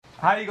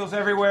Hi, Eagles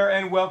everywhere,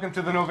 and welcome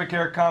to the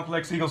Novacare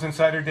Complex. Eagles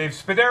insider Dave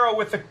Spadaro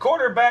with the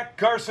quarterback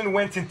Carson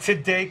Wentz. And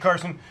today,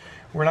 Carson,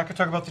 we're not going to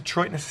talk about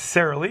Detroit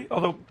necessarily,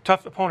 although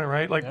tough opponent,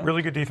 right?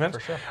 Really good defense.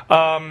 For sure.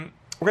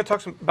 We're going to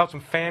talk about some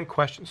fan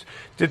questions.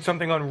 Did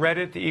something on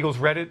Reddit, the Eagles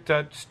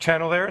Reddit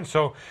channel there, and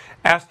so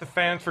asked the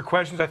fans for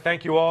questions. I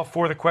thank you all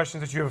for the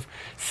questions that you have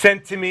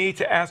sent to me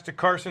to ask to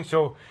Carson.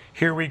 So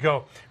here we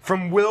go.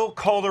 From Will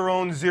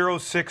Calderon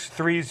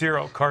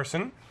 0630,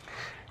 Carson.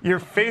 Your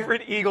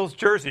favorite Eagles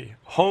jersey?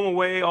 Home,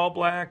 away, all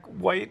black,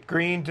 white,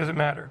 green, does it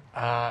matter?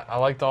 I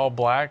like the all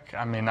black.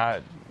 I mean,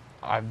 I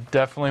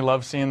definitely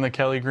love seeing the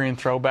Kelly Green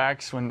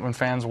throwbacks when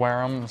fans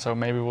wear them, so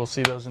maybe we'll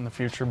see those in the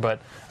future.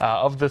 But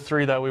of the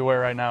three that we wear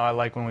right now, I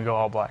like when we go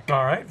all black.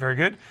 All right, very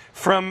good.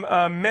 From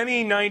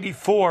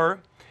Memi94,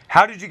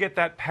 how did you get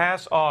that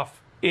pass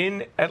off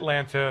in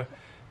Atlanta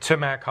to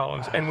Matt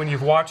Collins? And when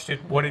you've watched it,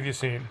 what have you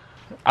seen?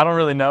 I don't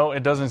really know.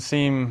 It doesn't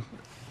seem...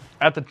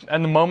 At the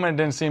moment,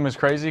 it didn't seem as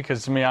crazy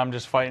because to me, I'm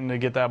just fighting to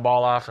get that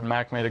ball off, and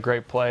Mac made a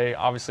great play.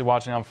 Obviously,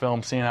 watching on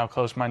film, seeing how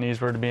close my knees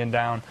were to being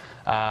down,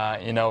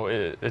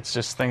 it's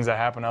just things that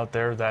happen out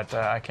there that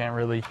I can't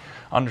really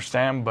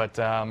understand. But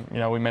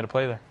we made a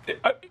play there.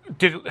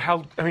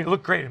 It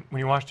looked great when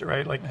you watched it,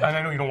 right?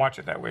 I know you don't watch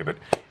it that way, but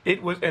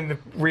it was, and the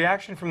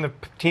reaction from the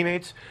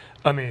teammates,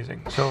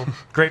 amazing. So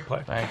great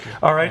play. Thank you.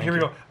 All right, here we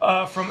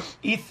go. From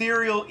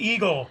Ethereal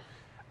Eagle,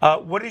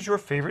 what is your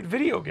favorite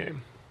video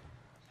game?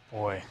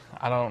 Boy,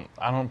 I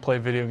don't play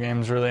video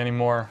games really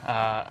anymore.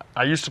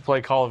 I used to play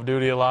Call of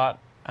Duty a lot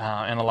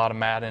and a lot of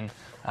Madden,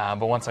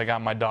 but once I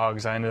got my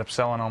dogs, I ended up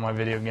selling all my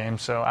video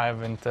games, so I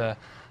don't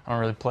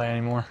really play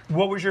anymore.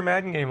 What was your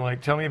Madden game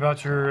like? Tell me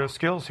about your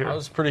skills here. I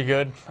was pretty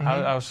good. Mm-hmm.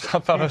 I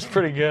thought I was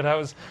pretty good.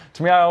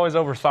 To me, I always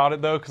overthought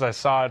it though because I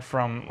saw it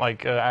from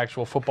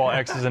actual football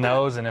X's and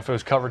O's, and if it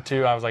was cover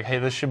two, I was like, hey,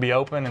 this should be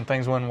open, and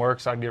things wouldn't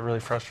work, so I'd get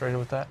really frustrated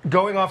with that.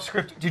 Going off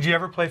script, did you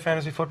ever play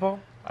fantasy football?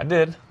 I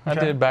did. Okay. I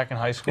did back in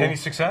high school. Any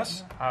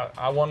success?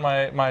 I won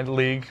my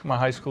league, my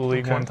high school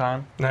league one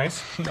time.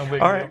 Nice. No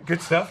big All deal. right,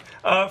 good stuff.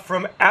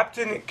 From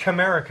Apton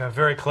Camerica,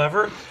 very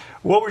clever.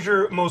 What was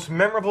your most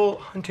memorable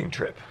hunting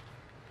trip?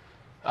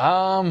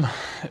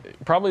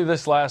 Probably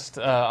this last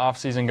off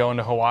season going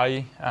to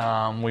Hawaii.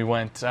 We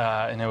went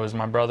and it was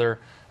my brother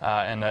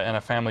and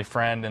a family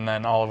friend, and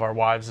then all of our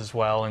wives as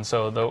well. And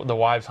so the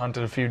wives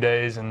hunted a few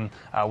days, and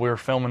we were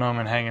filming them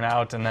and hanging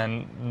out. And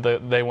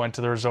then they went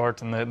to the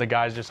resort, and the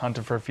guys just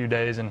hunted for a few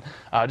days. And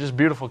just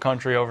beautiful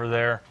country over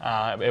there.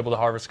 Able to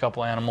harvest a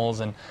couple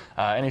animals, and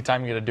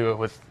anytime you get to do it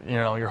with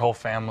your whole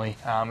family,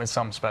 it's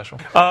something special.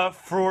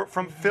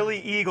 From Philly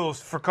Eagles,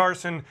 for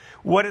Carson,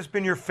 what has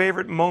been your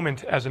favorite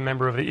moment as a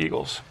member of the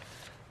Eagles?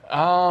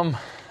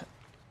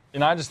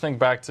 I just think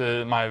back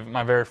to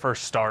my very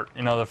first start,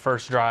 the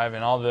first drive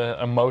and all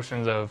the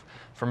emotions of,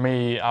 for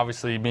me,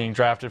 obviously being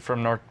drafted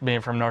from North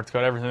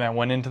Dakota, everything that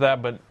went into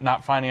that, but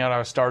not finding out I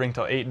was starting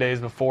till 8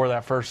 days before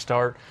that first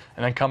start,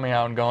 and then coming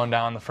out and going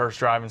down the first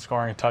drive and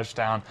scoring a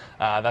touchdown.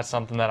 That's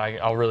something that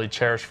I'll really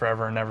cherish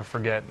forever and never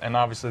forget. And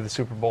obviously the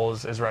Super Bowl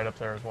is right up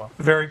there as well.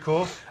 Very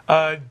cool.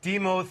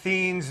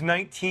 Demothenes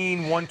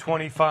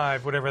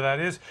 19125, whatever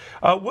that is.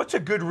 What's a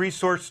good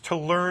resource to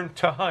learn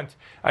to hunt?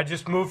 I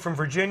just moved from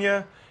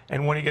Virginia,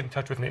 and when do you get in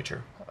touch with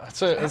nature?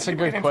 That's a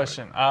good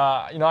question.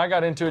 I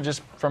got into it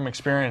just from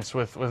experience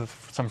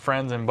with some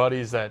friends and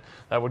buddies that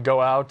would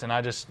go out, and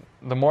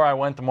the more I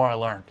went, the more I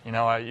learned. We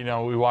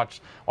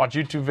watch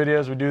YouTube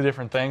videos, we do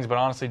different things, but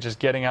honestly, just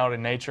getting out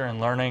in nature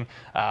and learning.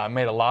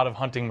 Made a lot of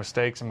hunting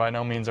mistakes, and by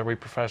no means are we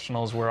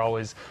professionals. We're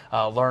always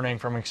learning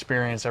from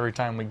experience every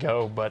time we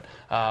go, but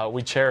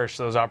we cherish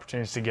those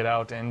opportunities to get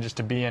out and just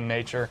to be in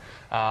nature.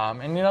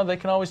 And they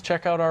can always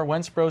check out our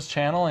Wentz Bros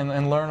channel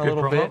and learn a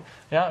little bit.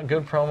 Yeah,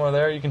 good promo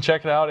there. You can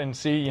check it out and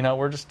see.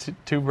 We're just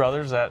two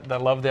brothers that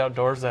love the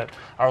outdoors, that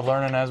are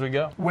learning as we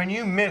go. When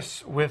you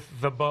miss with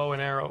the bow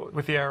and arrow,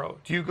 with the arrow,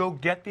 do you go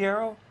get the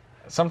arrow?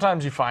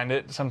 Sometimes you find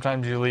it.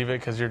 Sometimes you leave it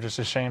because you're just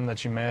ashamed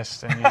that you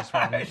missed, and you just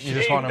want to move.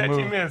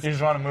 You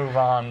just want to move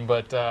on.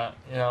 But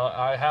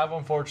I have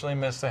unfortunately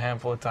missed a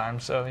handful of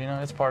times, so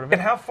it's part of it.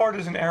 And how far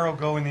does an arrow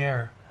go in the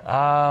air?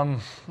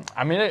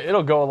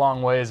 It'll go a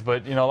long ways,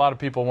 but a lot of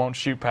people won't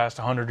shoot past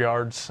 100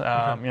 yards.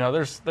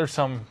 There's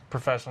some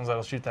professionals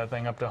that'll shoot that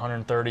thing up to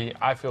 130.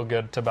 I feel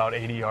good to about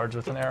 80 yards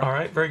with an arrow. All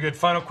right, very good.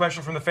 Final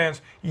question from the fans.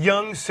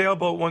 Young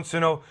Sailboat wants to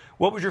know,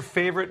 what was your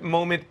favorite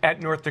moment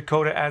at North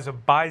Dakota as a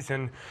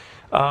Bison?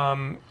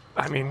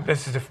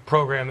 This is a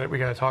program that we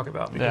got to talk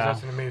about because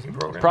that's an amazing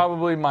program.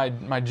 Probably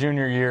my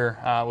junior year,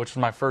 which was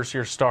my first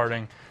year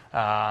starting.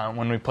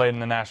 When we played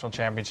in the national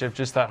championship,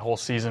 just that whole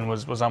season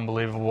was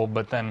unbelievable.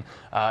 But then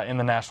in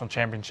the national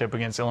championship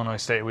against Illinois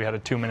State, we had a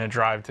 2-minute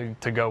drive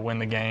to go win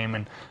the game,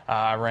 and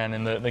I ran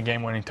in the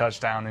game-winning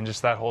touchdown, and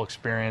just that whole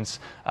experience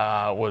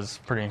was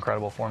pretty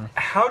incredible for me.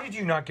 How did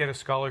you not get a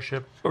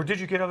scholarship, or did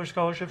you get other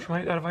scholarships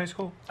out of high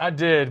school? I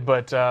did,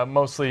 but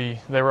mostly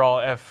they were all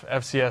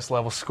FCS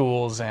level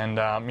schools, and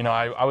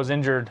I was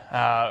injured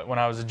when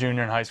I was a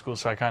junior in high school,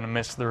 so I kind of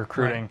missed the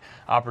recruiting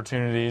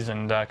opportunities,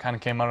 and kind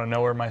of came out of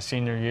nowhere my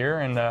senior year. here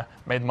and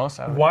made the most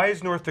out of it. Why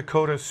is North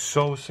Dakota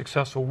so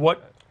successful?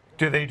 What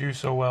do they do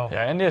so well?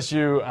 Yeah,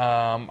 NDSU,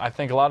 I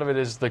think a lot of it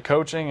is the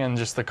coaching and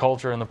just the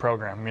culture and the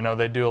program. You know,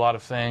 they do a lot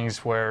of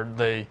things where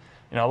a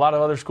lot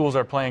of other schools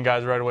are playing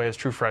guys right away as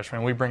true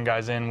freshmen. We bring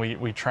guys in,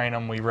 we train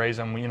them, we raise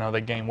them.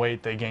 They gain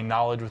weight, they gain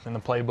knowledge within the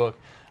playbook.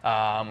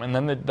 And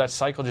then that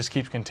cycle just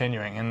keeps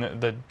continuing.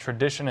 And the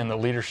tradition and the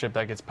leadership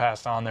that gets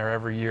passed on there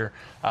every year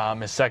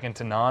is second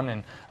to none.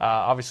 And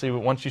obviously,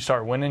 once you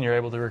start winning, you're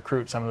able to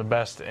recruit some of the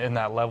best in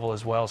that level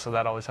as well. So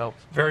that always helps.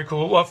 Very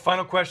cool. Well,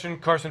 final question,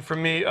 Carson,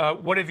 from me.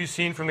 What have you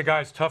seen from the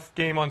guys? Tough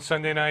game on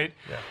Sunday night.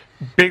 Yeah.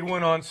 Big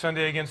one on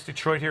Sunday against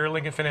Detroit here at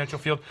Lincoln Financial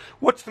Field.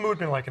 What's the mood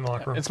been like in the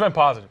locker room? It's been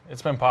positive.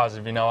 It's been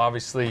positive.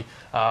 Obviously, it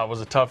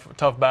was a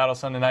tough battle.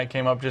 Sunday night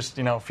came up just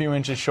a few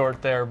inches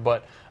short there,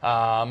 but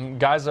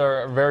guys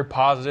are very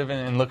positive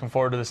and looking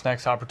forward to this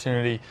next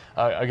opportunity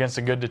against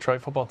a good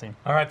Detroit football team.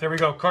 All right, there we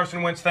go.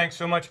 Carson Wentz, thanks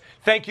so much.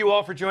 Thank you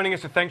all for joining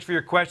us, and thanks for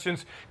your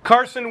questions.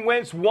 Carson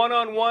Wentz,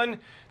 one-on-one.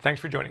 Thanks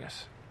for joining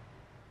us.